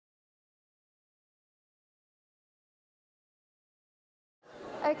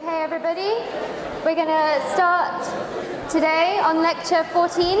Okay, everybody, we're going to start today on lecture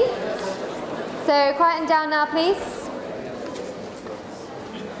 14. So quieten down now, please.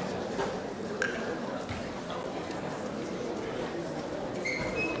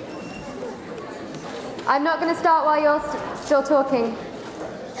 I'm not going to start while you're still talking.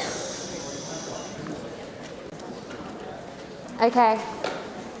 Okay.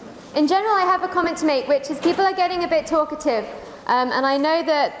 In general, I have a comment to make, which is people are getting a bit talkative. And I know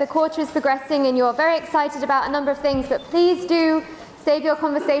that the quarter is progressing and you're very excited about a number of things, but please do save your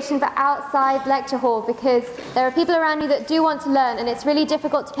conversation for outside lecture hall, because there are people around you that do want to learn, and it's really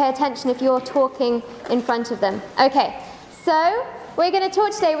difficult to pay attention if you're talking in front of them. Okay, so we're going to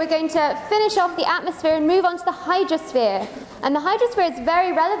talk today, we're going to finish off the atmosphere and move on to the hydrosphere. And the hydrosphere is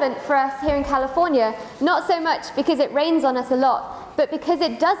very relevant for us here in California, not so much because it rains on us a lot, but because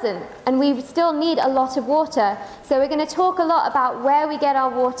it doesn't, and we still need a lot of water. So we're going to talk a lot about where we get our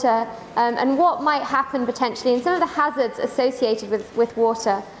water and what might happen potentially, and some of the hazards associated with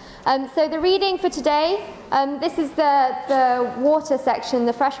water. So the reading for today, this is the water section,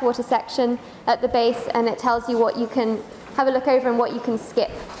 the freshwater section at the base, and it tells you what you can have a look over and what you can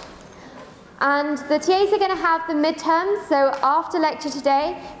skip. And the TAs are going to have the midterms, so after lecture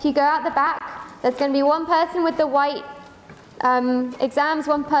today, if you go out the back, there's going to be one person with the white exams,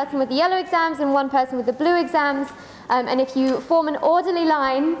 one person with the yellow exams, and one person with the blue exams. And if you form an orderly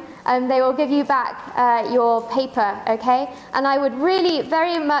line, they will give you back your paper, okay? And I would really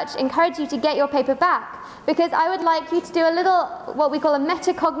very much encourage you to get your paper back, because I would like you to do a little, what we call a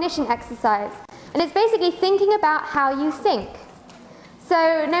metacognition exercise. And it's basically thinking about how you think.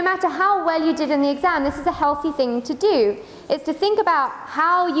 So no matter how well you did in the exam, this is a healthy thing to do. It's to think about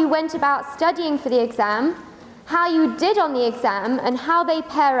how you went about studying for the exam, how you did on the exam, and how they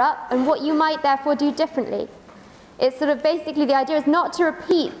pair up, and what you might therefore do differently. It's sort of basically the idea is not to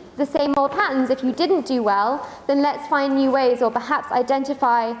repeat the same old patterns. If you didn't do well, then let's find new ways, or perhaps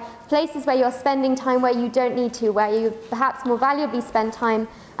identify places where you're spending time where you don't need to, where you perhaps more valuably spend time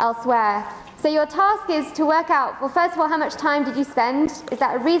elsewhere. So your task is to work out, well, first of all, how much time did you spend? Is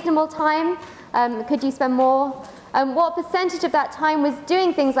that a reasonable time? Could you spend more? What percentage of that time was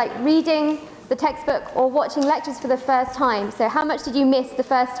doing things like reading the textbook or watching lectures for the first time? So how much did you miss the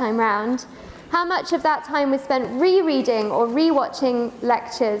first time round? How much of that time was spent rereading or rewatching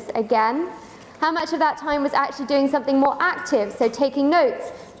lectures again? How much of that time was actually doing something more active, so taking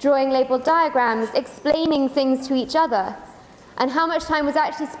notes, drawing labeled diagrams, explaining things to each other? And how much time was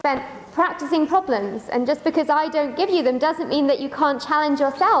actually spent practicing problems? And just because I don't give you them doesn't mean that you can't challenge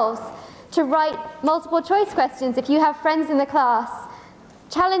yourselves to write multiple choice questions. If you have friends in the class,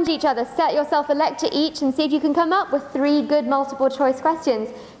 challenge each other, set yourself a lecture each and see if you can come up with 3 good multiple choice questions.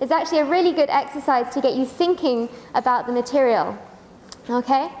 It's actually a really good exercise to get you thinking about the material.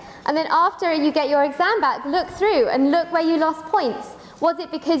 Okay? And then after you get your exam back, look through and look where you lost points. Was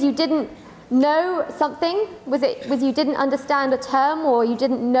it because you didn't know something? Was you didn't understand a term, or you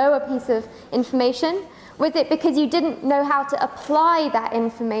didn't know a piece of information? Was it because you didn't know how to apply that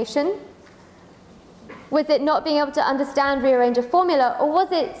information? Was it not being able to understand, rearrange a formula, or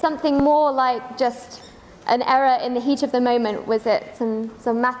was it something more like just an error in the heat of the moment? Was it some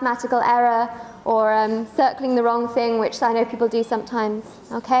mathematical error, or circling the wrong thing, which I know people do sometimes,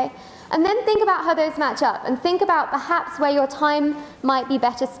 okay? And then think about how those match up, and think about perhaps where your time might be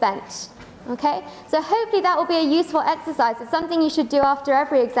better spent, okay? So hopefully that will be a useful exercise. It's something you should do after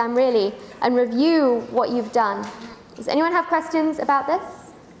every exam, really, and review what you've done. Does anyone have questions about this?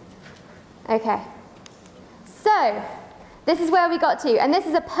 Okay. So, this is where we got to, and this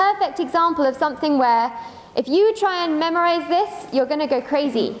is a perfect example of something where if you try and memorize this, you're going to go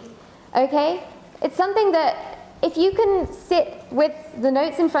crazy, okay? It's something that if you can sit with the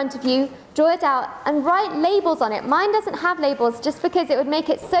notes in front of you, draw it out, and write labels on it. Mine doesn't have labels just because it would make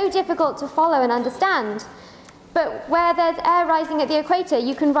it so difficult to follow and understand. But where there's air rising at the equator,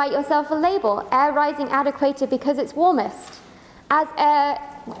 you can write yourself a label, air rising at equator because it's warmest. As air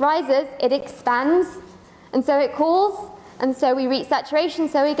rises, it expands, and so it cools, and so we reach saturation,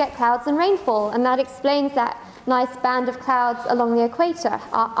 so we get clouds and rainfall. And that explains that nice band of clouds along the equator,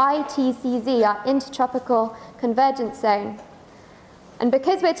 our ITCZ, our intertropical convergence zone. And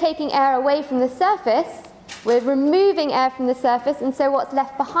because we're taking air away from the surface, we're removing air from the surface, and so what's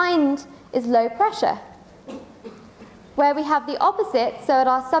left behind is low pressure. Where we have the opposite, so at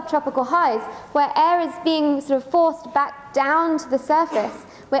our subtropical highs, where air is being sort of forced back down to the surface,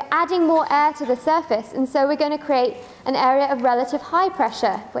 we're adding more air to the surface, and so we're going to create an area of relative high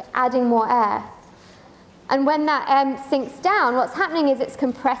pressure. We're adding more air. And when that sinks down, what's happening is it's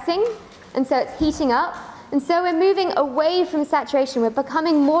compressing, and so it's heating up, And so we're moving away from saturation. We're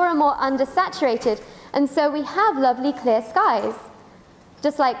becoming more and more undersaturated. And so we have lovely clear skies,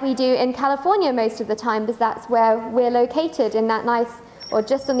 just like we do in California most of the time, because that's where we're located, in that nice, or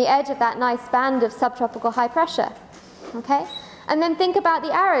just on the edge of that nice band of subtropical high pressure. Okay? And then think about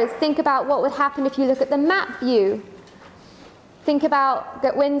the arrows. Think about what would happen if you look at the map view. Think about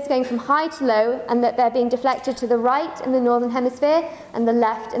that winds going from high to low, and that they're being deflected to the right in the northern hemisphere and the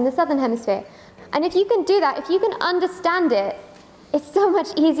left in the southern hemisphere. And if you can do that, if you can understand it, it's so much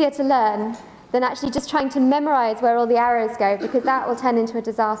easier to learn than actually just trying to memorize where all the arrows go, because that will turn into a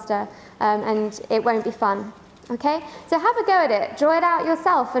disaster and it won't be fun. Okay? So have a go at it. Draw it out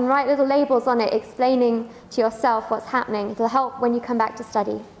yourself and write little labels on it explaining to yourself what's happening. It'll help when you come back to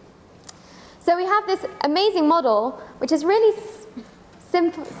study. So we have this amazing model, which is really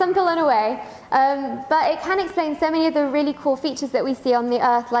simple in a way, but it can explain so many of the really cool features that we see on the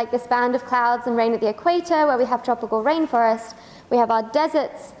Earth, like this band of clouds and rain at the equator, where we have tropical rainforest. We have our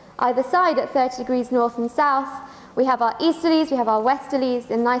deserts either side at 30 degrees north and south. We have our easterlies, we have our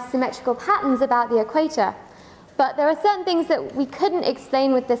westerlies in nice symmetrical patterns about the equator. But there are certain things that we couldn't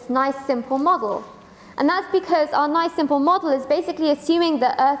explain with this nice simple model. And that's because our nice simple model is basically assuming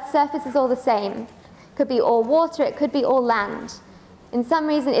that Earth's surface is all the same. It could be all water, it could be all land. In some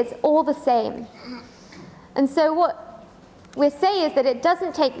reason, it's all the same. And so what we say is that it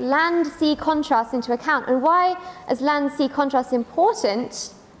doesn't take land-sea contrast into account. And why is land-sea contrast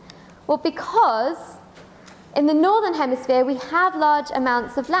important? Well, because in the northern hemisphere, we have large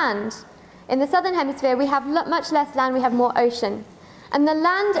amounts of land. In the southern hemisphere, we have much less land, we have more ocean. And the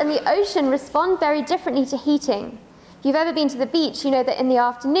land and the ocean respond very differently to heating. If you've ever been to the beach, you know that in the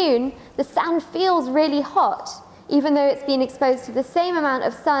afternoon, the sand feels really hot, even though it's been exposed to the same amount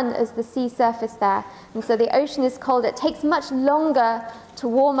of sun as the sea surface there. And so the ocean is cold. It takes much longer to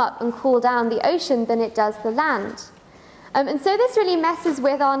warm up and cool down the ocean than it does the land. And so this really messes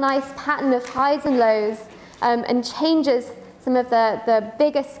with our nice pattern of highs and lows and changes some of the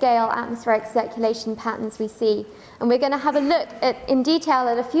bigger scale atmospheric circulation patterns we see. And we're going to have a look in detail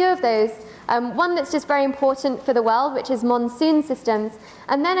at a few of those. One that's just very important for the world, which is monsoon systems,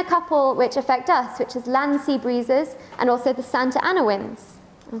 and then a couple which affect us, which is land-sea breezes and also the Santa Ana winds.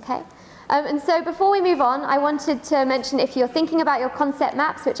 Okay? And so before we move on, I wanted to mention, if you're thinking about your concept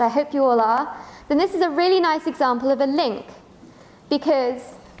maps, which I hope you all are, then this is a really nice example of a link,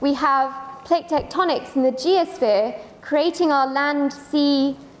 because we have plate tectonics in the geosphere creating our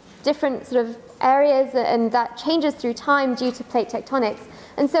land-sea different sort of areas, and that changes through time due to plate tectonics.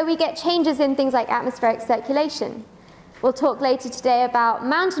 And so we get changes in things like atmospheric circulation. We'll talk later today about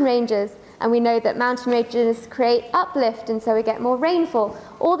mountain ranges, and we know that mountain ranges create uplift, and so we get more rainfall.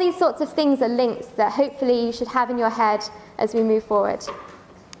 All these sorts of things are links that hopefully you should have in your head as we move forward.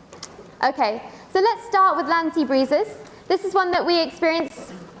 Okay, so let's start with land-sea breezes. This is one that we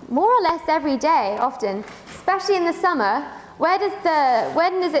experience more or less every day, often, especially in the summer. When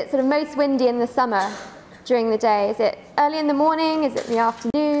is it sort of most windy in the summer during the day? Is it early in the morning? Is it in the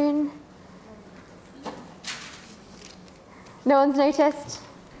afternoon? No one's noticed?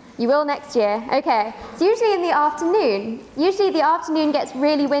 You will next year. Okay. It's usually in the afternoon. Usually the afternoon gets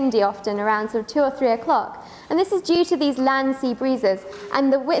really windy often, around sort of 2 or 3 o'clock. And this is due to these land-sea breezes.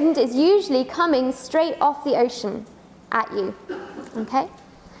 And the wind is usually coming straight off the ocean at you. Okay?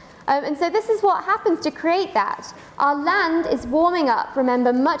 And so this is what happens to create that. Our land is warming up,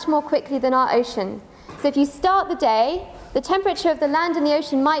 remember, much more quickly than our ocean. So if you start the day, the temperature of the land and the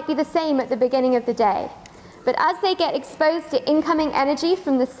ocean might be the same at the beginning of the day. But as they get exposed to incoming energy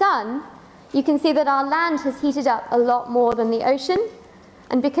from the sun, you can see that our land has heated up a lot more than the ocean.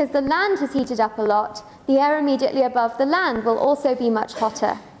 And because the land has heated up a lot, the air immediately above the land will also be much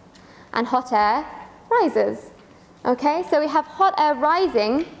hotter. And hot air rises. Okay, so we have hot air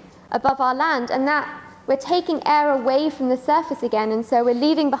rising above our land, and that we're taking air away from the surface again, and so we're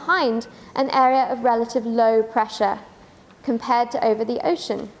leaving behind an area of relative low pressure compared to over the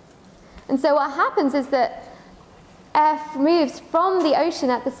ocean. And so what happens is that air moves from the ocean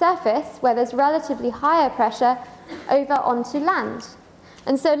at the surface, where there's relatively higher pressure, over onto land.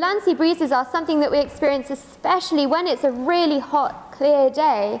 And so land-sea breezes are something that we experience especially when it's a really hot, clear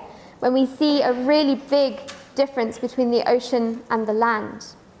day, when we see a really big difference between the ocean and the land.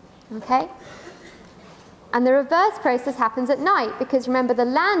 Okay? And the reverse process happens at night, because remember, the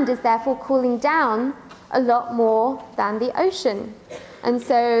land is therefore cooling down a lot more than the ocean. And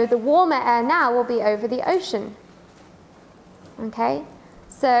so the warmer air now will be over the ocean. Okay?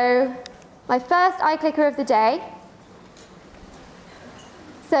 So my first eye clicker of the day.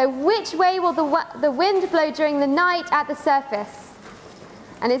 So which way will the wind blow during the night at the surface?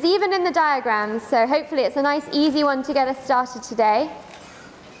 And it's even in the diagrams, so hopefully it's a nice, easy one to get us started today.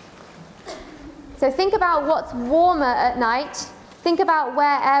 So think about what's warmer at night. Think about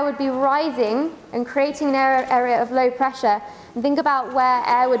where air would be rising and creating an area of low pressure. And think about where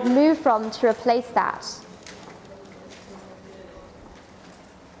air would move from to replace that.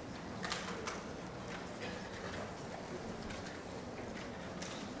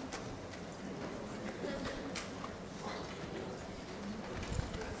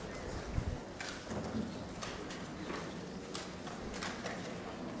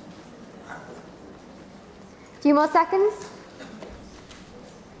 A few more seconds.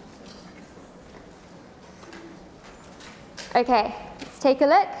 Okay, let's take a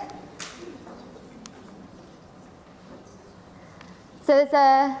look. So there's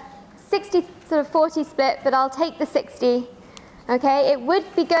a 60 sort of 40 split, but I'll take the 60. Okay, it would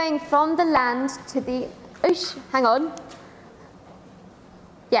be going from the land to the ocean. Hang on.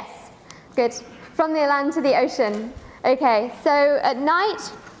 Yes, good. From the land to the ocean. Okay, so at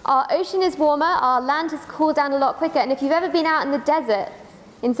night, our ocean is warmer, our land has cooled down a lot quicker, and if you've ever been out in the desert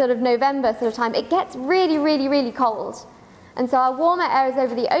in sort of November sort of time, it gets really, really, really cold. And so our warmer air is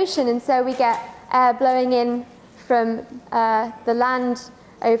over the ocean, and so we get air blowing in from the land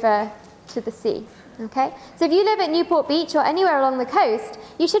over to the sea. Okay? So if you live at Newport Beach or anywhere along the coast,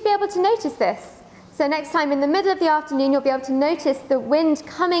 you should be able to notice this. So next time in the middle of the afternoon, you'll be able to notice the wind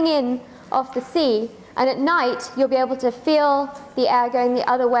coming in off the sea, and at night, you'll be able to feel the air going the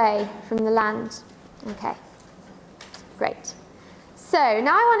other way from the land. Okay, great. So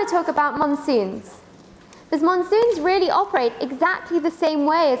now I want to talk about monsoons. Because monsoons really operate exactly the same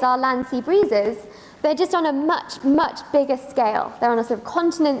way as our land-sea breezes. They're just on a much, much bigger scale. They're on a sort of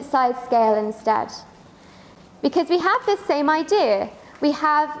continent-sized scale instead. Because we have this same idea.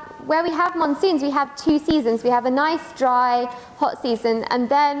 Where we have monsoons, we have two seasons. We have a nice, dry, hot season, and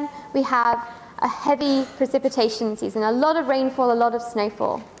then we have a heavy precipitation season, a lot of rainfall, a lot of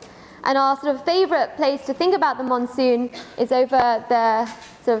snowfall. And our sort of favorite place to think about the monsoon is over the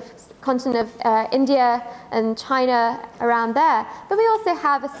sort of continent of India and China, around there. But we also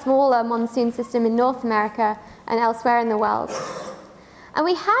have a smaller monsoon system in North America and elsewhere in the world. And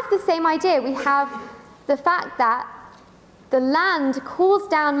we have the same idea. We have the fact that the land cools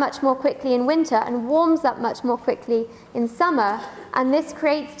down much more quickly in winter and warms up much more quickly in summer, and this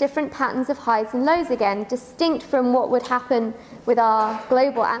creates different patterns of highs and lows again, distinct from what would happen with our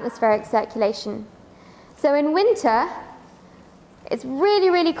global atmospheric circulation. So in winter, it's really,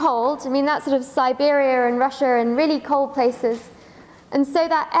 really cold. I mean, that's sort of Siberia and Russia and really cold places. And so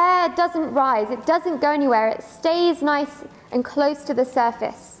that air doesn't rise, it doesn't go anywhere, it stays nice and close to the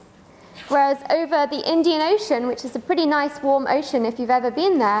surface. Whereas over the Indian Ocean, which is a pretty nice warm ocean if you've ever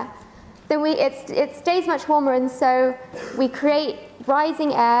been there, then it stays much warmer, and so we create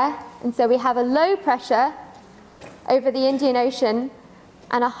rising air, and so we have a low pressure over the Indian Ocean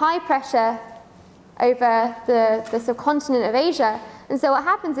and a high pressure over the subcontinent of Asia. And so what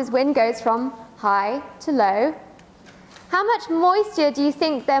happens is wind goes from high to low. How much moisture do you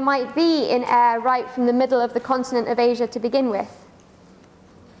think there might be in air right from the middle of the continent of Asia to begin with?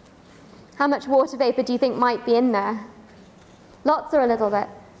 How much water vapor do you think might be in there? Lots or a little bit?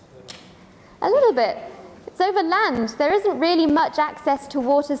 A little bit. It's over land. There isn't really much access to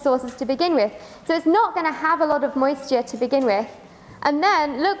water sources to begin with. So it's not going to have a lot of moisture to begin with. And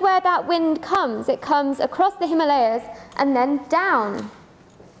then look where that wind comes. It comes across the Himalayas and then down.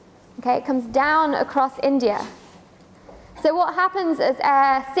 Okay, it comes down across India. So what happens as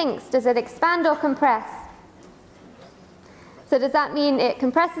air sinks? Does it expand or compress? So does that mean it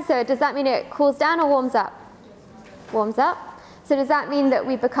compresses? So does that mean it cools down or warms up? Warms up. So does that mean that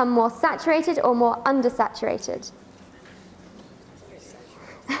we become more saturated or more undersaturated?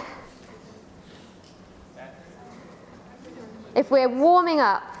 If we're warming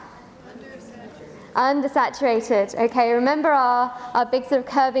up, undersaturated. Okay, remember our big sort of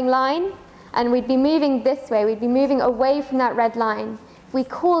curving line? And we'd be moving this way. We'd be moving away from that red line. If we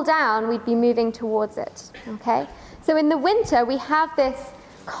cool down, we'd be moving towards it. Okay? So in the winter, we have this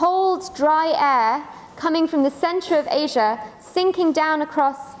cold, dry air coming from the center of Asia, sinking down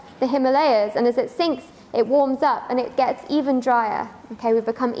across the Himalayas, and as it sinks, it warms up and it gets even drier. Okay, we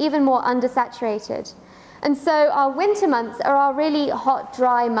become even more undersaturated. And so our winter months are our really hot,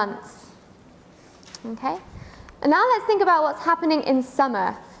 dry months. Okay? And now let's think about what's happening in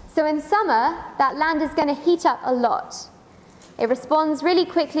summer. So in summer, that land is going to heat up a lot. It responds really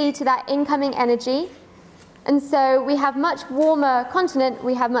quickly to that incoming energy. And so we have much warmer continent,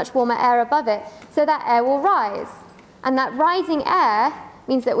 we have much warmer air above it, so that air will rise. And that rising air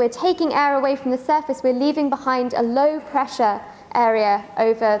means that we're taking air away from the surface, we're leaving behind a low pressure area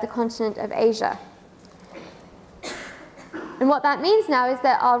over the continent of Asia. And what that means now is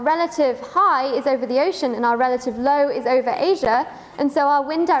that our relative high is over the ocean and our relative low is over Asia, and so our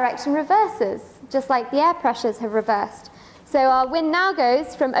wind direction reverses, just like the air pressures have reversed. So our wind now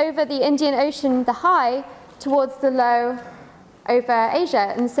goes from over the Indian Ocean, the high, towards the low over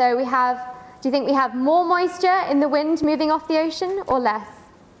Asia. And so we have, do you think we have more moisture in the wind moving off the ocean or less?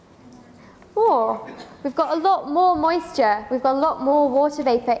 More. We've got a lot more moisture. We've got a lot more water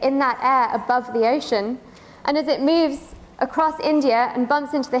vapor in that air above the ocean. And as it moves across India and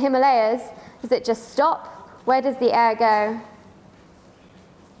bumps into the Himalayas, does it just stop? Where does the air go?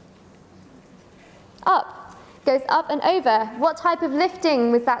 Up. Goes up and over. What type of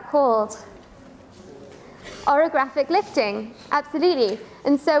lifting was that called? Orographic lifting, absolutely.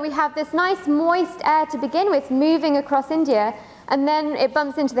 And so we have this nice moist air to begin with moving across India, and then it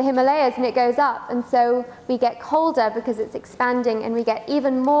bumps into the Himalayas and it goes up, and so we get colder because it's expanding and we get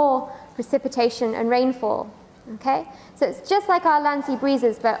even more precipitation and rainfall. Okay? So it's just like our land sea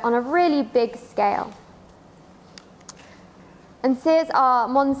breezes, but on a really big scale. And so here's our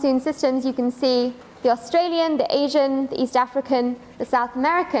monsoon systems. You can see the Australian, the Asian, the East African, the South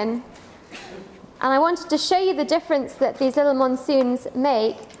American. And I wanted to show you the difference that these little monsoons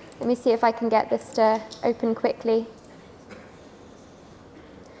make. Let me see if I can get this to open quickly.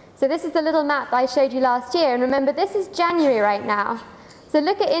 So this is the little map that I showed you last year. And remember, this is January right now. So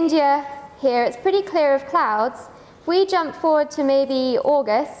look at India here. It's pretty clear of clouds. If we jump forward to maybe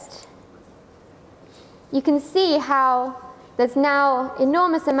August, you can see how there's now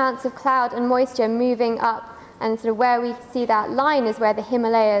enormous amounts of cloud and moisture moving up, and sort of where we see that line is where the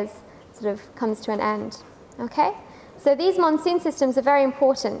Himalayas sort of comes to an end. Okay? So these monsoon systems are very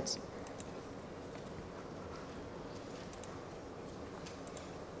important.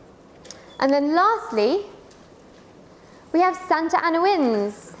 And then lastly, we have Santa Ana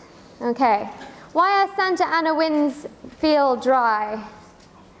winds. Okay. Why are Santa Ana winds feel dry?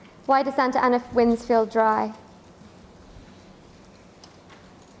 Why do Santa Ana winds feel dry?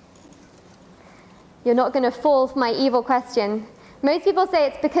 You're not going to fall for my evil question. Most people say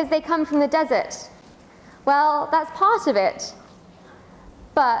it's because they come from the desert. Well, that's part of it.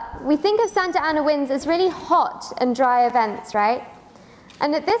 But we think of Santa Ana winds as really hot and dry events, right?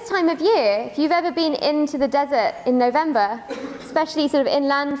 And at this time of year, if you've ever been into the desert in November, especially sort of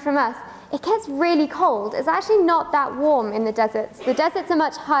inland from us, it gets really cold. It's actually not that warm in the deserts. The deserts are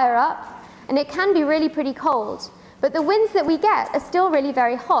much higher up, and it can be really pretty cold. But the winds that we get are still really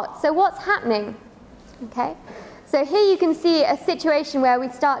very hot. So what's happening? Okay, so here you can see a situation where we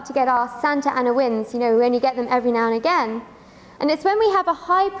start to get our Santa Ana winds. You know, we only get them every now and again. And it's when we have a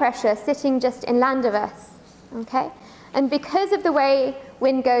high pressure sitting just inland of us. Okay, and because of the way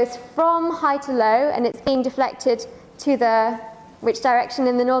wind goes from high to low, and it's being deflected to the, which direction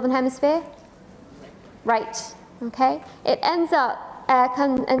in the northern hemisphere? Right, okay? It ends up,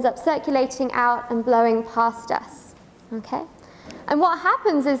 ends up circulating out and blowing past us, okay? And what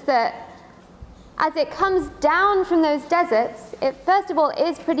happens is that as it comes down from those deserts, it first of all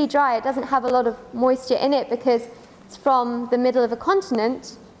is pretty dry. It doesn't have a lot of moisture in it because it's from the middle of a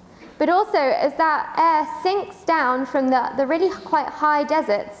continent. But also, as that air sinks down from the really quite high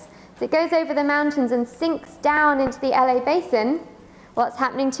deserts, as it goes over the mountains and sinks down into the LA basin, what's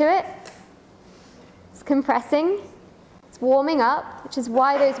happening to it? It's compressing, it's warming up, which is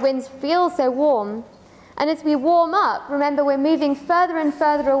why those winds feel so warm. And as we warm up, remember, we're moving further and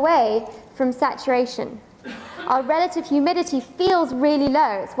further away from saturation. Our relative humidity feels really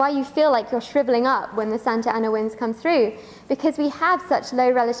low. It's why you feel like you're shriveling up when the Santa Ana winds come through, because we have such low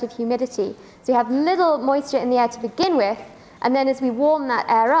relative humidity. So we have little moisture in the air to begin with, and then as we warm that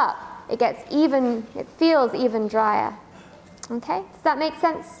air up, it feels even drier. Okay, does that make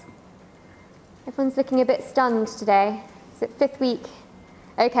sense? Everyone's looking a bit stunned today. Is it 5th week?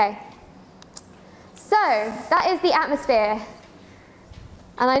 Okay. So that is the atmosphere.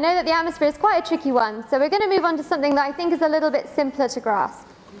 And I know that the atmosphere is quite a tricky one, so we're going to move on to something that I think is a little bit simpler to grasp.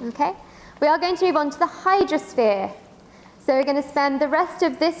 Okay? We are going to move on to the hydrosphere. So we're going to spend the rest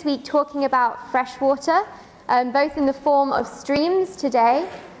of this week talking about freshwater, both in the form of streams today,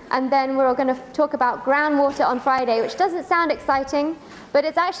 and then we're going to talk about groundwater on Friday, which doesn't sound exciting, but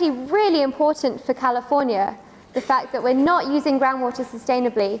it's actually really important for California, the fact that we're not using groundwater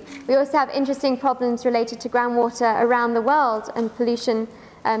sustainably. We also have interesting problems related to groundwater around the world and pollution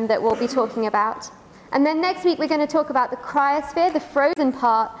that we'll be talking about. And then next week we're going to talk about the cryosphere, the frozen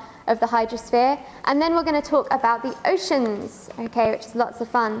part of the hydrosphere, and then we're going to talk about the oceans, okay, which is lots of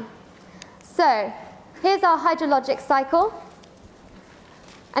fun. So here's our hydrologic cycle.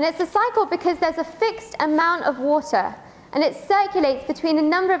 And it's a cycle because there's a fixed amount of water, And it circulates between a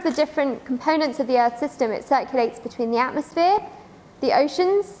number of the different components of the Earth system. It circulates between the atmosphere, the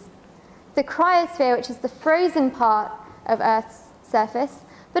oceans, the cryosphere, which is the frozen part of Earth's surface,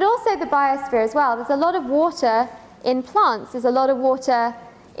 but also the biosphere as well. There's a lot of water in plants. There's a lot of water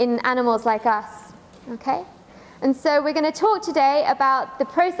in animals like us. Okay? And so we're going to talk today about the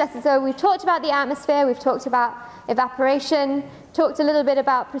processes. So we've talked about the atmosphere, we've talked about evaporation, talked a little bit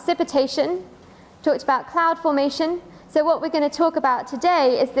about precipitation, talked about cloud formation. So what we're going to talk about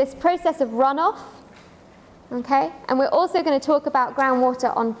today is this process of runoff, okay? And we're also going to talk about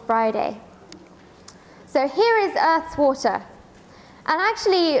groundwater on Friday. So here is Earth's water. And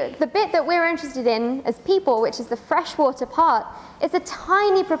actually, the bit that we're interested in as people, which is the freshwater part, is a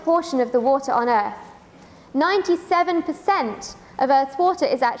tiny proportion of the water on Earth. 97% of Earth's water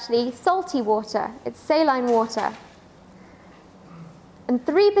is actually salty water. It's saline water. And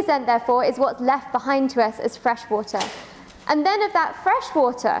 3%, therefore, is what's left behind to us as fresh water. And then of that fresh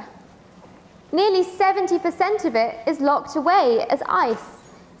water, nearly 70% of it is locked away as ice.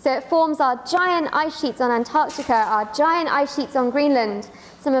 So it forms our giant ice sheets on Antarctica, our giant ice sheets on Greenland,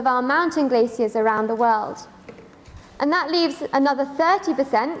 some of our mountain glaciers around the world. And that leaves another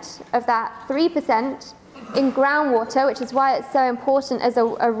 30% of that 3% in groundwater, which is why it's so important as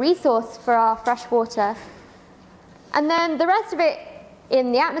a resource for our fresh water. And then the rest of it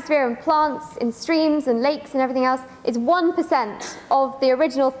in the atmosphere and plants, in streams and lakes and everything else, is 1% of the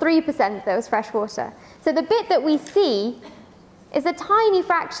original 3% that was fresh water. So the bit that we see is a tiny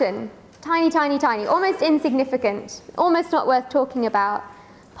fraction, tiny, tiny, tiny, almost insignificant, almost not worth talking about,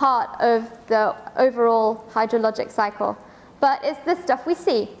 part of the overall hydrologic cycle. But it's the stuff we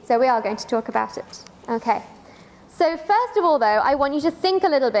see, so we are going to talk about it. Okay. So first of all, though, I want you to think a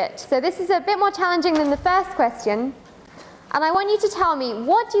little bit. So this is a bit more challenging than the first question. And I want you to tell me,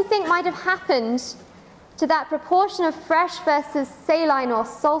 what do you think might have happened to that proportion of fresh versus saline or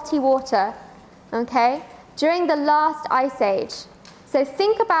salty water, okay, during the last ice age? So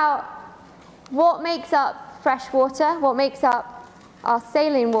think about what makes up fresh water, what makes up our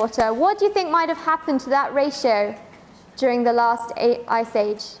saline water. What do you think might have happened to that ratio during the last ice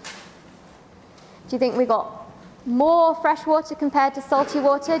age? Do you think we got more fresh water compared to salty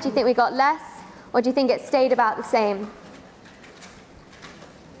water? Do you think we got less? Or do you think it stayed about the same?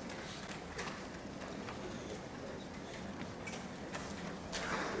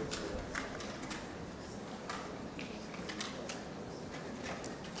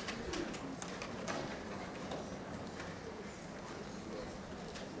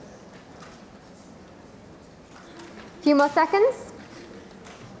 A few more seconds.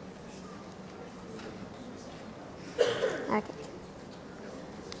 Okay.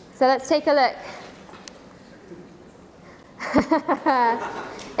 So let's take a look.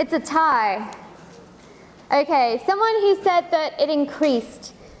 It's a tie. Okay, someone who said that it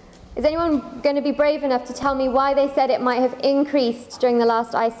increased. Is anyone going to be brave enough to tell me why they said it might have increased during the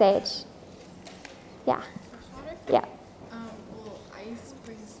last ice age? Yeah. Freshwater? Yeah. Well, ice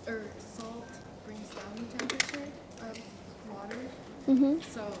brings, or salt brings down the temperature of water,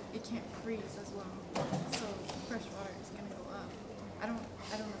 so it can't freeze as well. So fresh water is going to go up. I don't know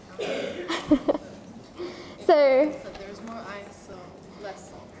how. So there's more ice, so less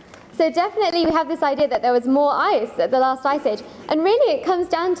salt. So definitely we have this idea that there was more ice at the last ice age. And really it comes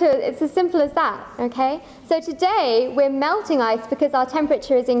down to, it's as simple as that, okay? So today we're melting ice because our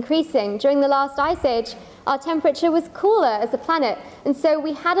temperature is increasing. During the last ice age, our temperature was cooler as a planet. And so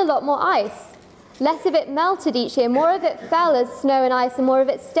we had a lot more ice. Less of it melted each year. More of it fell as snow and ice, and more of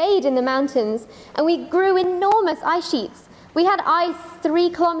it stayed in the mountains. And we grew enormous ice sheets. We had ice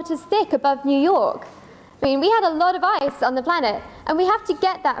 3 kilometers thick above New York. I mean, we had a lot of ice on the planet, and we have to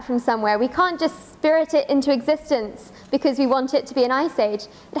get that from somewhere. We can't just spirit it into existence because we want it to be an ice age.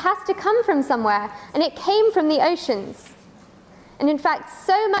 It has to come from somewhere, and it came from the oceans. And in fact,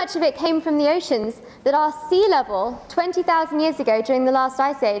 so much of it came from the oceans that our sea level, 20,000 years ago during the last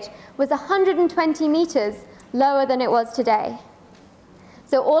ice age, was 120 meters lower than it was today.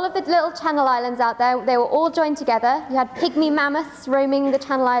 So all of the little channel islands out there, they were all joined together. You had pygmy mammoths roaming the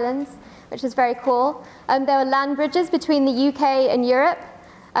channel islands, which was very cool. There were land bridges between the UK and Europe.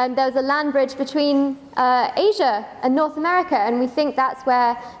 There was a land bridge between Asia and North America, and we think that's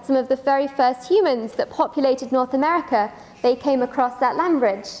where some of the very first humans that populated North America, they came across that land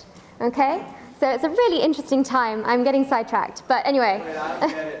bridge, okay? So it's a really interesting time. I'm getting sidetracked, but anyway. Wait, I don't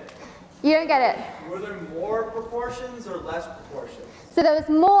get it. You don't get it. Were there more proportions or less proportions? So there was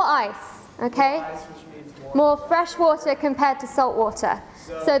more ice, okay? More ice, which means More fresh water compared to salt water.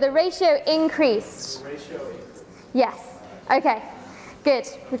 So the ratio increased. The ratio increased. Yes. Okay. Good,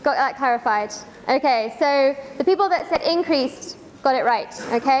 we've got that clarified. Okay, so the people that said increased got it right,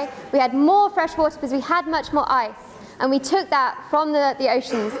 okay? We had more fresh water because we had much more ice, and we took that from the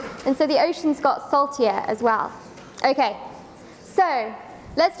oceans, and so the oceans got saltier as well. Okay, so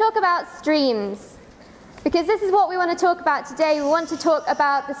let's talk about streams, because this is what we want to talk about today. We want to talk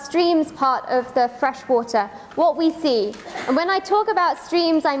about the streams part of the fresh water, what we see. And when I talk about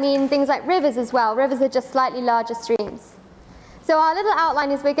streams, I mean things like rivers as well. Rivers are just slightly larger streams. So our little outline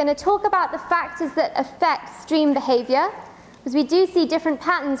is we're going to talk about the factors that affect stream behavior, because we do see different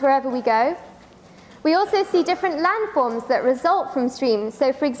patterns wherever we go. We also see different landforms that result from streams.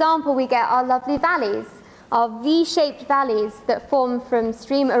 So for example, we get our lovely valleys, our V-shaped valleys that form from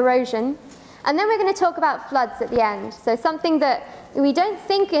stream erosion. And then we're going to talk about floods at the end. So something that we don't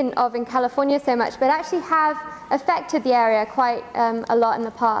think of in California so much, but actually have affected the area quite a lot in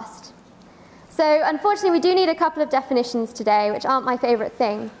the past. So unfortunately, we do need a couple of definitions today, which aren't my favorite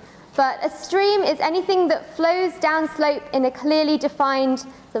thing. But a stream is anything that flows downslope in a clearly defined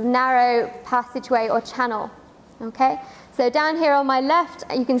sort of narrow passageway or channel. Okay? So down here on my left,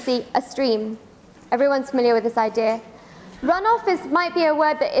 you can see a stream. Everyone's familiar with this idea. Runoff might be a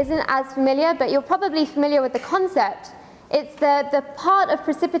word that isn't as familiar, but you're probably familiar with the concept. It's the part of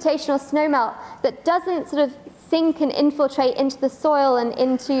precipitation or snowmelt that doesn't sort of sink and infiltrate into the soil and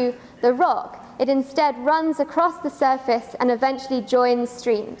into the rock. It instead runs across the surface and eventually joins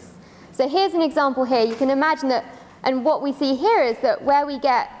streams. So here's an example here. You can imagine that, and what we see here is that where we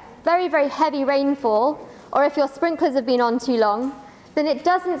get very, very heavy rainfall, or if your sprinklers have been on too long, then it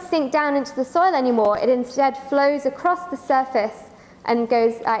doesn't sink down into the soil anymore. It instead flows across the surface and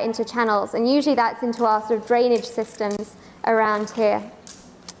goes into channels. And usually that's into our sort of drainage systems around here.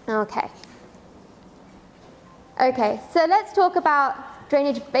 Okay. Okay, so let's talk about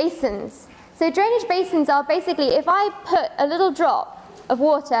drainage basins. So drainage basins are basically, if I put a little drop of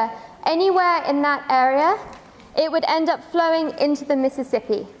water anywhere in that area, it would end up flowing into the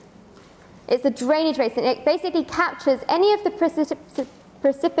Mississippi. It's a drainage basin. It basically captures any of the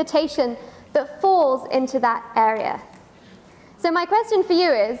precipitation that falls into that area. So my question for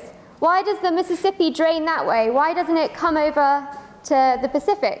you is, why does the Mississippi drain that way? Why doesn't it come over to the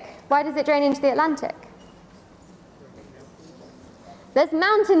Pacific? Why does it drain into the Atlantic? There's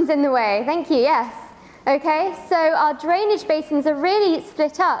mountains in the way. Thank you, yes. Okay, so our drainage basins are really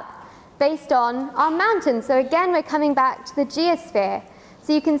split up based on our mountains. So again, we're coming back to the geosphere.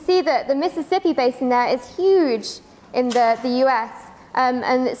 So you can see that the Mississippi basin there is huge in the US,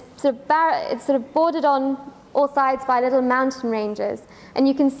 and it's sort of bordered on all sides by little mountain ranges. And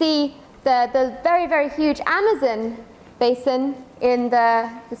you can see the very, very huge Amazon basin in the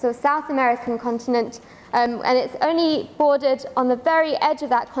sort of South American continent, and it's only bordered on the very edge of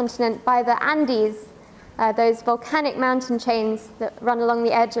that continent by the Andes, those volcanic mountain chains that run along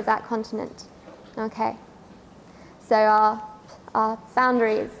the edge of that continent. Okay, so our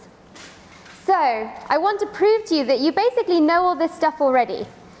boundaries. So I want to prove to you that you basically know all this stuff already.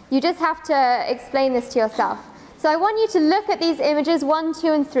 You just have to explain this to yourself. So I want you to look at these images 1, 2,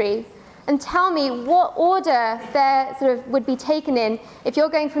 and 3 and tell me what order they sort of would be taken in if you're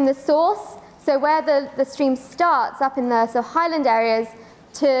going from the source, so where the stream starts up in the highland areas,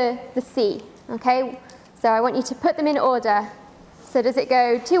 to the sea. Okay? So I want you to put them in order. So does it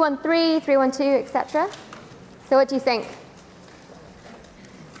go 2, 1, 3, 3, 1, 2, etc.? So what do you think?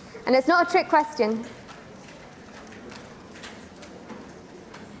 And it's not a trick question.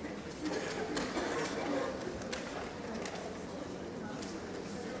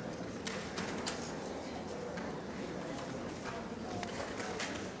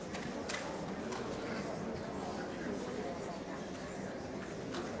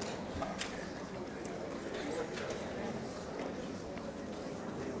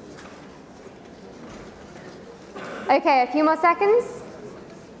 Okay, a few more seconds.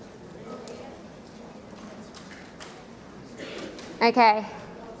 Okay.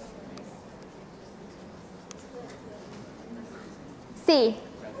 C.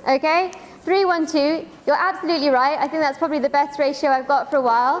 Okay? 3, 1, 2. You're absolutely right. I think that's probably the best ratio I've got for a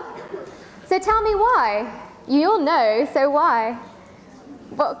while. So tell me why. You all know, so why?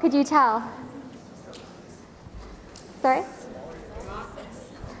 What could you tell? Sorry?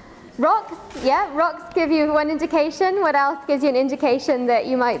 Rocks, yeah, rocks give you one indication. What else gives you an indication that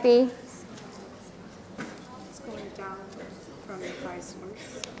you might be? It's going down from the high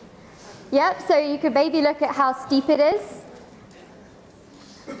source. Yep, so you could maybe look at how steep it is.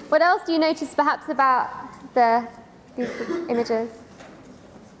 What else do you notice perhaps about these images?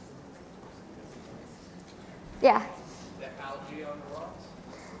 Yeah? The algae on the rocks?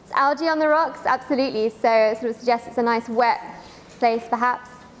 It's algae on the rocks, absolutely. So it sort of suggests it's a nice wet place, perhaps.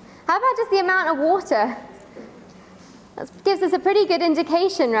 How about just the amount of water? That gives us a pretty good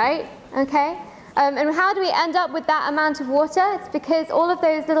indication, right? Okay. And how do we end up with that amount of water? It's because all of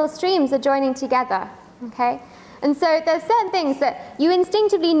those little streams are joining together. Okay. And so there's certain things that you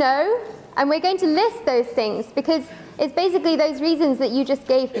instinctively know, and we're going to list those things because it's basically those reasons that you just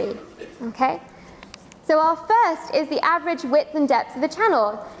gave me. Okay. So our first is the average width and depth of the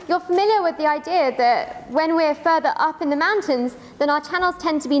channel. You're familiar with the idea that when we're further up in the mountains, then our channels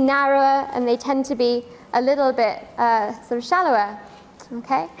tend to be narrower and they tend to be a little bit sort of shallower.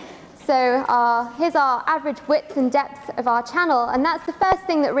 Okay? So here's our average width and depth of our channel, and that's the first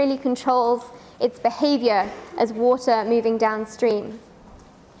thing that really controls its behavior as water moving downstream.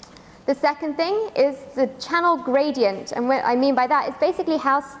 The second thing is the channel gradient, and what I mean by that is basically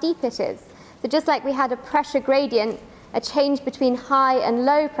how steep it is. So just like we had a pressure gradient, a change between high and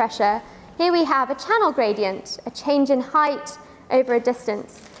low pressure, here we have a channel gradient, a change in height over a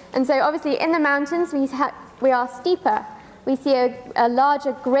distance. And so obviously in the mountains we are steeper. We see a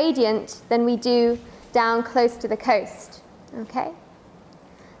larger gradient than we do down close to the coast. Okay?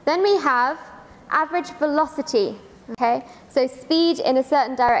 Then we have average velocity. Okay? So speed in a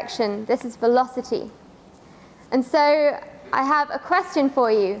certain direction. This is velocity. And so I have a question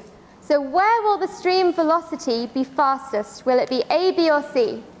for you. So where will the stream velocity be fastest? Will it be A, B, or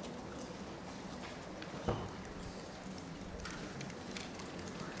C?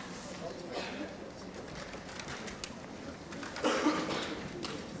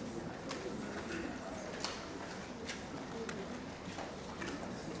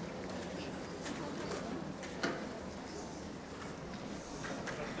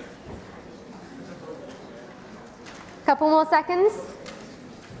 Couple more seconds.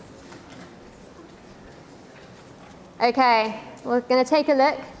 Okay, we're going to take a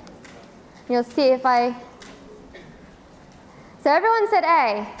look. You'll see if I... So everyone said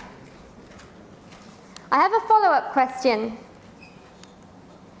A. I have a follow-up question.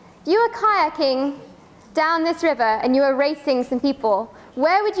 If you were kayaking down this river and you were racing some people,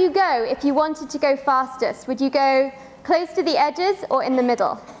 where would you go if you wanted to go fastest? Would you go close to the edges or in the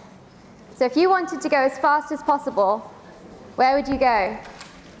middle? So if you wanted to go as fast as possible, where would you go?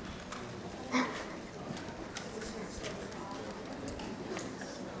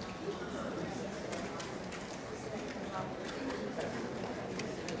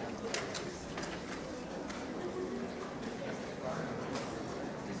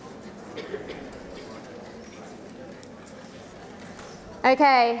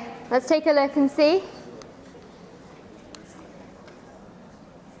 Okay, let's take a look and see.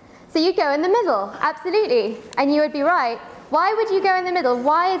 So you go in the middle, absolutely, and you would be right. Why would you go in the middle?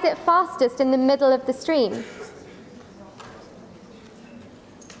 Why is it fastest in the middle of the stream? Less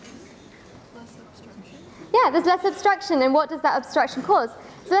obstruction. Yeah, there's less obstruction, and what does that obstruction cause?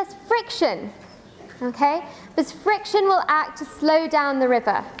 So less friction, okay? Because friction will act to slow down the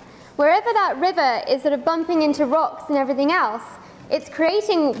river. Wherever that river is sort of bumping into rocks and everything else, it's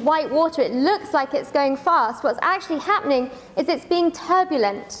creating white water. It looks like it's going fast. What's actually happening is it's being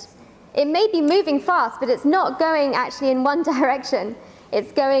turbulent. It may be moving fast, but it's not going actually in one direction.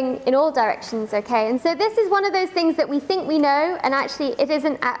 It's going in all directions, okay? And so this is one of those things that we think we know, and actually it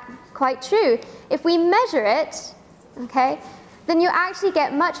isn't quite true. If we measure it, okay, then you actually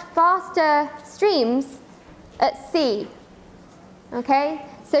get much faster streams at C, okay?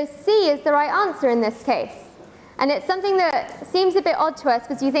 So C is the right answer in this case. And it's something that seems a bit odd to us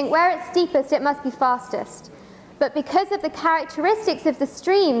because you think where it's steepest, it must be fastest. But because of the characteristics of the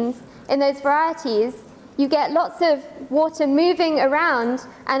streams in those varieties, you get lots of water moving around,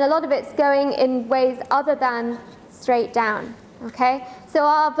 and a lot of it's going in ways other than straight down. Okay? So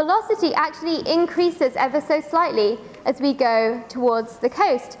our velocity actually increases ever so slightly as we go towards the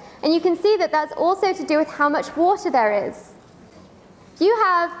coast. And you can see that that's also to do with how much water there is. If you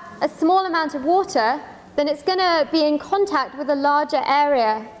have a small amount of water, then it's going to be in contact with a larger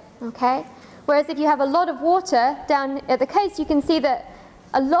area, okay? Whereas if you have a lot of water down at the coast, you can see that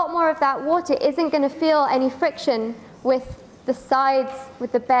a lot more of that water isn't going to feel any friction with the sides,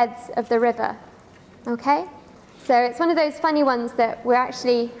 with the beds of the river, okay? So it's one of those funny ones that we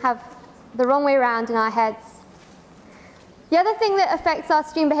actually have the wrong way around in our heads. The other thing that affects our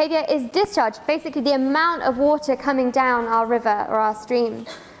stream behavior is discharge, basically the amount of water coming down our river or our stream.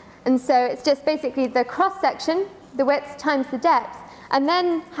 And so it's just basically the cross-section, the width times the depth, and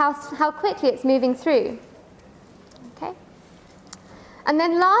then how quickly it's moving through. Okay? And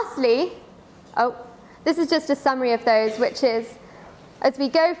then lastly, this is just a summary of those, which is as we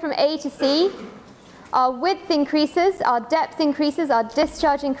go from A to C, our width increases, our depth increases, our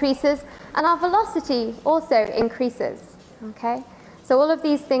discharge increases, and our velocity also increases. Okay? So all of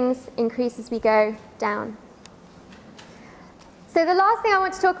these things increase as we go down. So the last thing I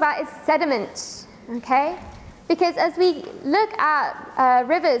want to talk about is sediment, okay? Because as we look at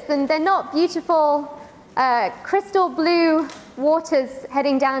rivers, then they're not beautiful crystal blue waters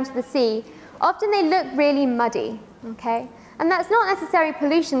heading down to the sea. Often they look really muddy, okay? And that's not necessarily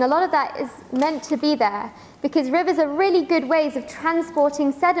pollution. A lot of that is meant to be there because rivers are really good ways of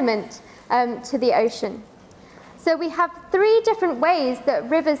transporting sediment to the ocean. So we have 3 different ways that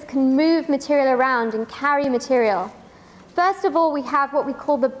rivers can move material around and carry material. First of all, we have what we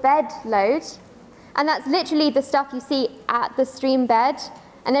call the bed load, and that's literally the stuff you see at the stream bed,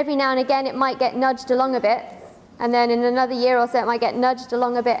 and every now and again it might get nudged along a bit, and then in another year or so it might get nudged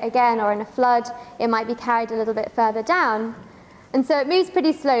along a bit again, or in a flood it might be carried a little bit further down. And so it moves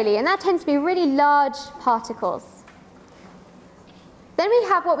pretty slowly, and that tends to be really large particles. Then we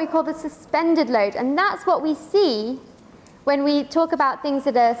have what we call the suspended load, and that's what we see when we talk about things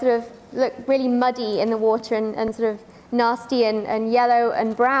that are sort of look really muddy in the water and sort of nasty and yellow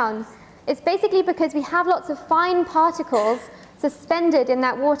and brown. It's basically because we have lots of fine particles suspended in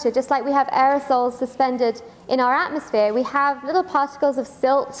that water, just like we have aerosols suspended in our atmosphere. We have little particles of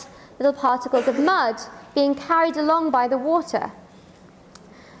silt, little particles of mud being carried along by the water.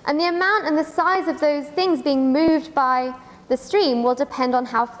 And the amount and the size of those things being moved by the stream will depend on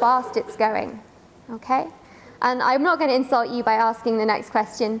how fast it's going, okay? And I'm not going to insult you by asking the next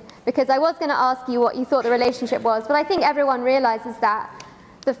question, because I was going to ask you what you thought the relationship was, but I think everyone realizes that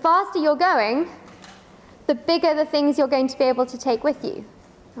the faster you're going, the bigger the things you're going to be able to take with you,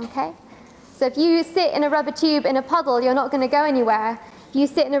 okay? So if you sit in a rubber tube in a puddle, you're not going to go anywhere. If you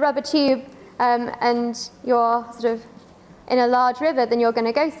sit in a rubber tube and you're sort of in a large river, then you're going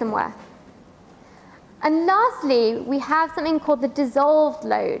to go somewhere. And lastly, we have something called the dissolved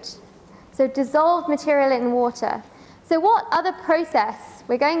load. So dissolved material in water. So what other process,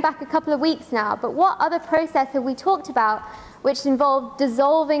 we're going back a couple of weeks now, but what other process have we talked about which involved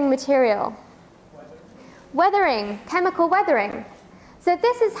dissolving material? Weathering, chemical weathering. So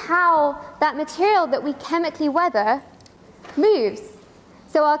this is how that material that we chemically weather moves.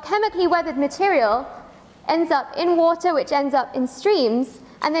 So our chemically weathered material ends up in water, which ends up in streams,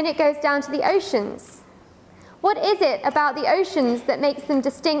 and then it goes down to the oceans. What is it about the oceans that makes them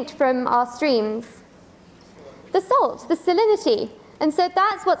distinct from our streams? The salt, the salinity. And so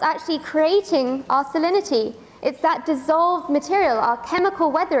that's what's actually creating our salinity. It's that dissolved material. Our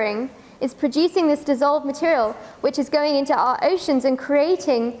chemical weathering is producing this dissolved material, which is going into our oceans and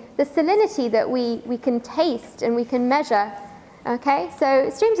creating the salinity that we can taste and we can measure. Okay, so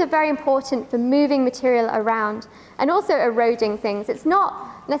streams are very important for moving material around and also eroding things. It's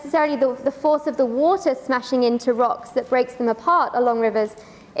not necessarily the force of the water smashing into rocks that breaks them apart along rivers.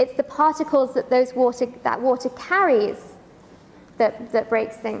 It's the particles that that water carries that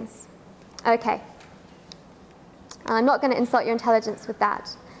breaks things. Okay, I'm not going to insult your intelligence with that.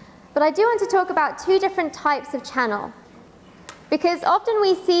 But I do want to talk about 2 different types of channel. Because often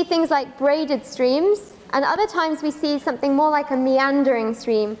we see things like braided streams, and other times we see something more like a meandering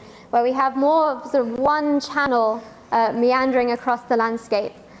stream, where we have more of sort of one channel meandering across the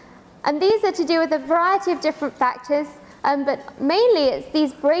landscape. And these are to do with a variety of different factors, but mainly it's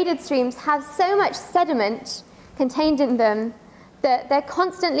these braided streams have so much sediment contained in them that they're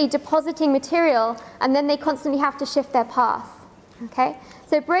constantly depositing material, and then they constantly have to shift their path. Okay?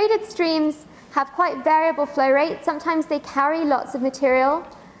 So braided streams have quite variable flow rates. Sometimes they carry lots of material,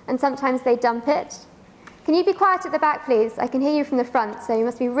 and sometimes they dump it. Can you be quiet at the back, please? I can hear you from the front, so you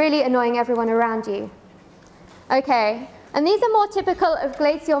must be really annoying everyone around you. Okay, and these are more typical of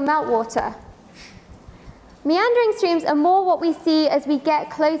glacial meltwater. Meandering streams are more what we see as we get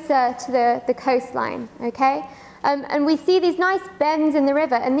closer to the coastline, okay? And we see these nice bends in the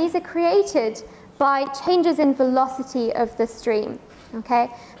river, and these are created by changes in velocity of the stream, okay?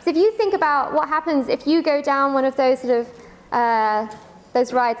 So if you think about what happens if you go down one of those sort of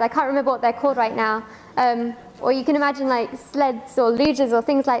those rides, I can't remember what they're called right now, or you can imagine like sleds or luges or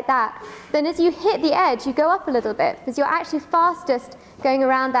things like that, then as you hit the edge, you go up a little bit because you're actually fastest going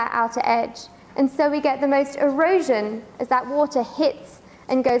around that outer edge. And so we get the most erosion as that water hits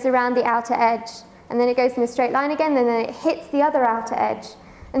and goes around the outer edge. And then it goes in a straight line again, and then it hits the other outer edge.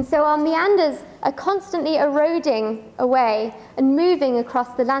 And so our meanders are constantly eroding away and moving across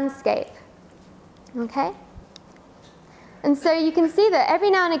the landscape. Okay? And so you can see that every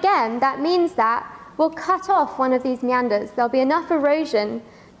now and again, that means that we'll cut off one of these meanders. There'll be enough erosion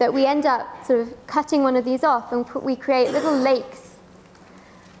that we end up sort of cutting one of these off, and we create little lakes.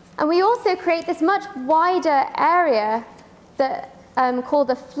 And we also create this much wider area that called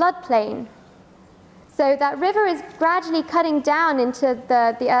the floodplain. So that river is gradually cutting down into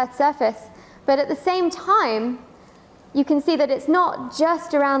the Earth's surface, but at the same time, you can see that it's not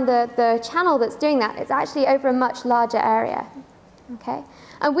just around the channel that's doing that, it's actually over a much larger area. Okay?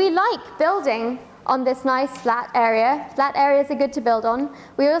 And we like building on this nice flat area. Flat areas are good to build on.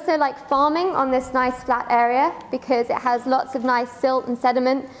 We also like farming on this nice flat area because it has lots of nice silt and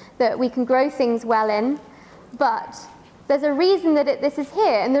sediment that we can grow things well in. But there's a reason that this is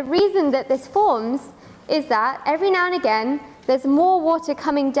here, and the reason that this forms is that every now and again there's more water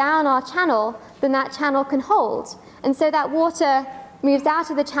coming down our channel than that channel can hold. And so that water moves out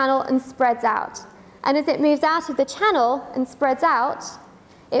of the channel and spreads out. And as it moves out of the channel and spreads out,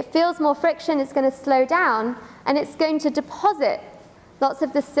 it feels more friction, it's going to slow down, and it's going to deposit lots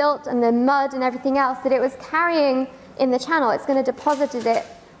of the silt and the mud and everything else that it was carrying in the channel. It's going to deposit it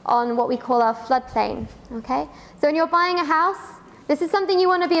on what we call our floodplain. Okay? So when you're buying a house, this is something you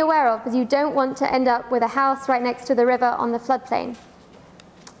want to be aware of, because you don't want to end up with a house right next to the river on the floodplain.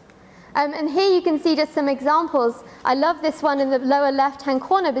 And here you can see just some examples. I love this one in the lower left-hand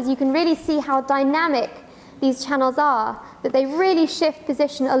corner because you can really see how dynamic these channels are, that they really shift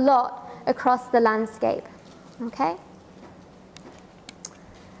position a lot across the landscape. Okay?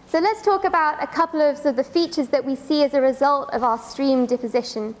 So let's talk about a couple of the features that we see as a result of our stream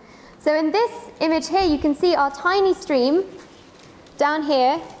deposition. So in this image here, you can see our tiny stream down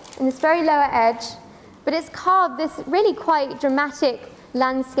here in this very lower edge, but it's carved this really quite dramatic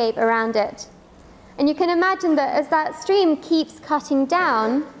landscape around it. And you can imagine that as that stream keeps cutting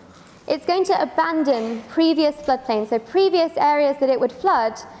down, it's going to abandon previous floodplains, so previous areas that it would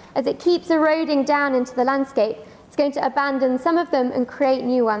flood. As it keeps eroding down into the landscape, it's going to abandon some of them and create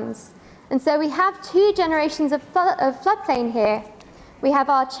new ones. And so we have two generations of floodplain here. We have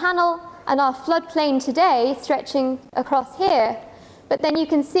our channel and our floodplain today stretching across here, but then you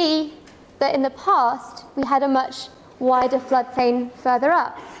can see that in the past we had a much wider floodplain further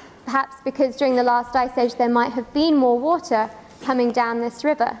up, perhaps because during the last ice age there might have been more water coming down this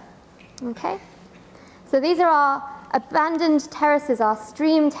river. Okay? So these are our abandoned terraces, our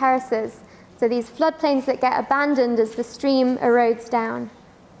stream terraces. So these floodplains that get abandoned as the stream erodes down.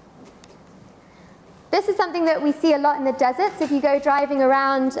 This is something that we see a lot in the deserts. If you go driving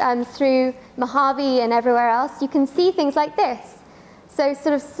around through Mojave and everywhere else, you can see things like this. So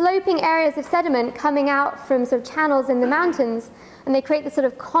sort of sloping areas of sediment coming out from sort of channels in the mountains, and they create this sort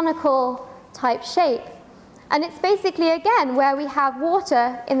of conical type shape. And it's basically, again, where we have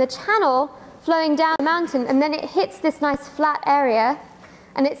water in the channel flowing down the mountain, and then it hits this nice flat area,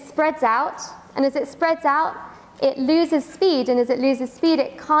 and it spreads out. And as it spreads out, it loses speed, and as it loses speed,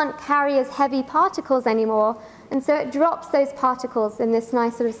 it can't carry as heavy particles anymore, and so it drops those particles in this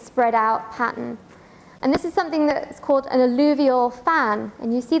nice sort of spread out pattern. And this is something that's called an alluvial fan,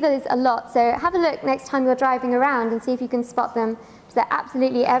 and you see those a lot. So have a look next time you're driving around and see if you can spot them, because they're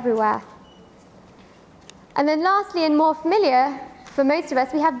absolutely everywhere. And then lastly, and more familiar for most of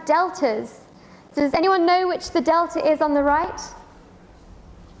us, we have deltas. So does anyone know which the delta is on the right?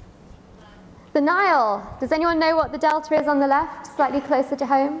 The Nile. Does anyone know what the delta is on the left, slightly closer to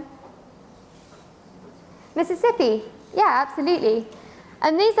home? Mississippi. Yeah, absolutely.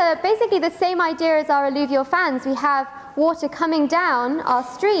 And these are basically the same idea as our alluvial fans. We have water coming down our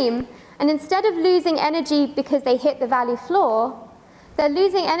stream, and instead of losing energy because they hit the valley floor, they're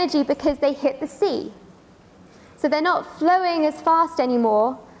losing energy because they hit the sea. So they're not flowing as fast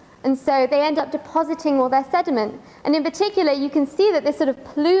anymore, and so they end up depositing all their sediment. And in particular, you can see that this sort of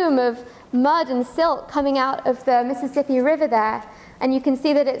plume of mud and silt coming out of the Mississippi River there, and you can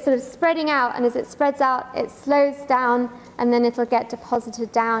see that it's sort of spreading out, and as it spreads out, it slows down, and then it'll get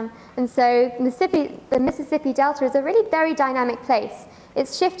deposited down. And so the Mississippi Delta is a really very dynamic place.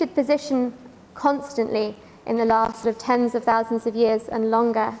 It's shifted position constantly in the last sort of tens of thousands of years and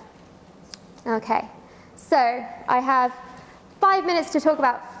longer. Okay, so I have 5 minutes to talk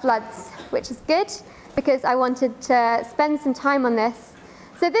about floods, which is good, because I wanted to spend some time on this.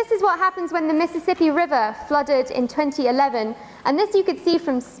 So this is what happens when the Mississippi River flooded in 2011, and this you could see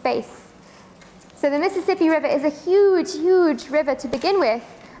from space. So the Mississippi River is a huge, huge river to begin with,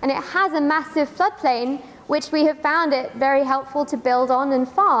 and it has a massive floodplain, which we have found it very helpful to build on and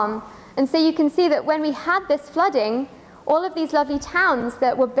farm. And so you can see that when we had this flooding, all of these lovely towns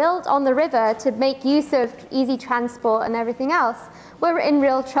that were built on the river to make use of easy transport and everything else were in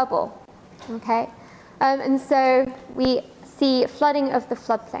real trouble. Okay? And so we see flooding of the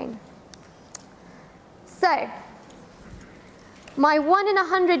floodplain. So, my 1 in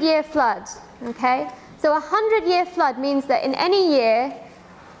 100 year flood, okay? So 100-year flood means that in any year,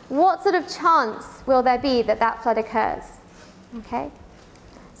 what sort of chance will there be that that flood occurs? Okay?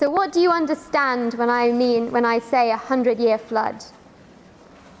 So what do you understand when I say 100-year flood?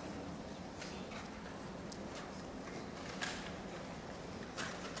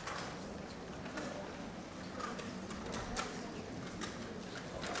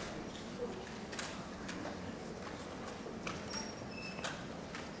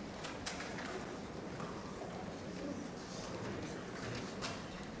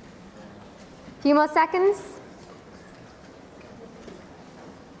 A few more seconds.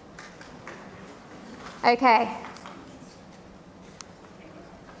 Okay.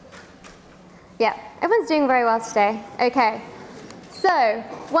 Yeah, everyone's doing very well today. Okay. So,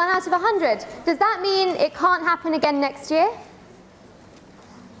 1 out of 100. Does that mean it can't happen again next year?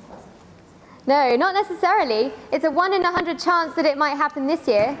 No, not necessarily. It's a 1 in 100 chance that it might happen this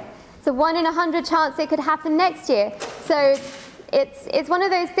year. It's a 1 in 100 chance it could happen next year. So, it's one of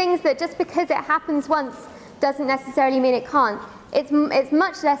those things that just because it happens once doesn't necessarily mean it can't. It's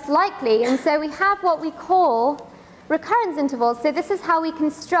much less likely, and so we have what we call recurrence intervals. So this is how we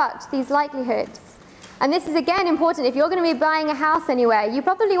construct these likelihoods. And this is again important. If you're going to be buying a house anywhere, you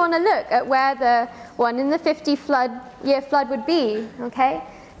probably want to look at where the 1 in the 50 year flood would be, okay?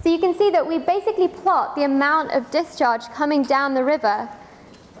 So you can see that we basically plot the amount of discharge coming down the river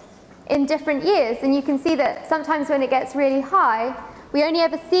in different years, and you can see that sometimes when it gets really high, we only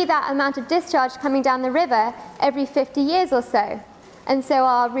ever see that amount of discharge coming down the river every 50 years or so. And so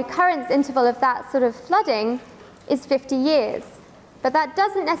our recurrence interval of that sort of flooding is 50 years. But that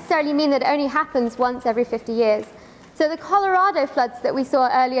doesn't necessarily mean that it only happens once every 50 years. So the Colorado floods that we saw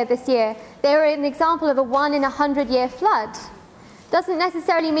earlier this year, they were an example of a 1 in 100-year flood. Doesn't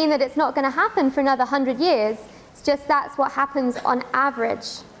necessarily mean that it's not going to happen for another 100 years. It's just that's what happens on average.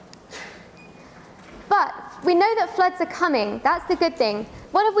 But we know that floods are coming. That's the good thing.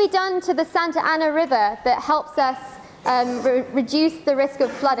 What have we done to the Santa Ana River that helps us reduce the risk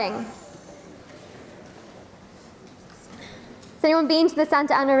of flooding? Has anyone been to the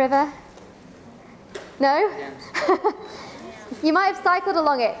Santa Ana River? No? You might have cycled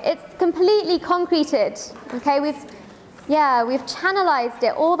along it. It's completely concreted. Okay, we've channelized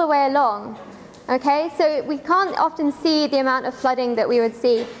it all the way along. Okay, so we can't often see the amount of flooding that we would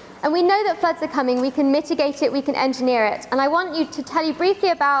see. And we know that floods are coming. We can mitigate it. We can engineer it. And I want to tell you briefly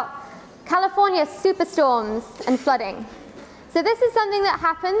about California superstorms and flooding. So this is something that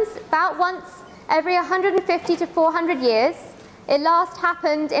happens about once every 150 to 400 years. It last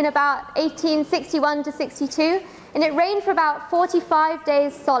happened in about 1861 to 62, and it rained for about 45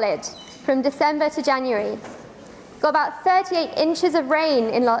 days solid, from December to January. Got about 38 inches of rain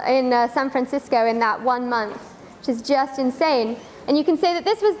in San Francisco in that 1 month, which is just insane. And you can say that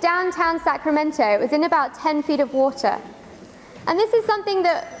this was downtown Sacramento. It was in about 10 feet of water. And this is something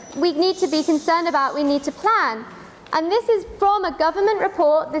that we need to be concerned about. We need to plan. And this is from a government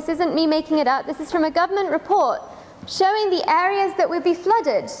report. This isn't me making it up. This is from a government report showing the areas that would be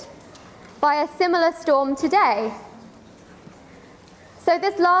flooded by a similar storm today. So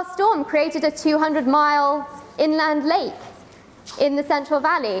this last storm created a 200-mile inland lake in the Central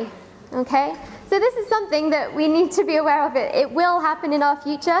Valley. Okay? So this is something that we need to be aware of. It will happen in our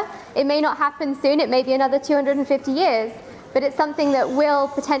future. It may not happen soon. It may be another 250 years. But it's something that will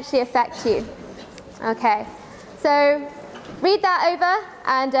potentially affect you. Okay. So read that over,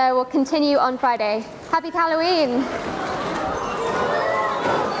 and we'll continue on Friday. Happy Halloween.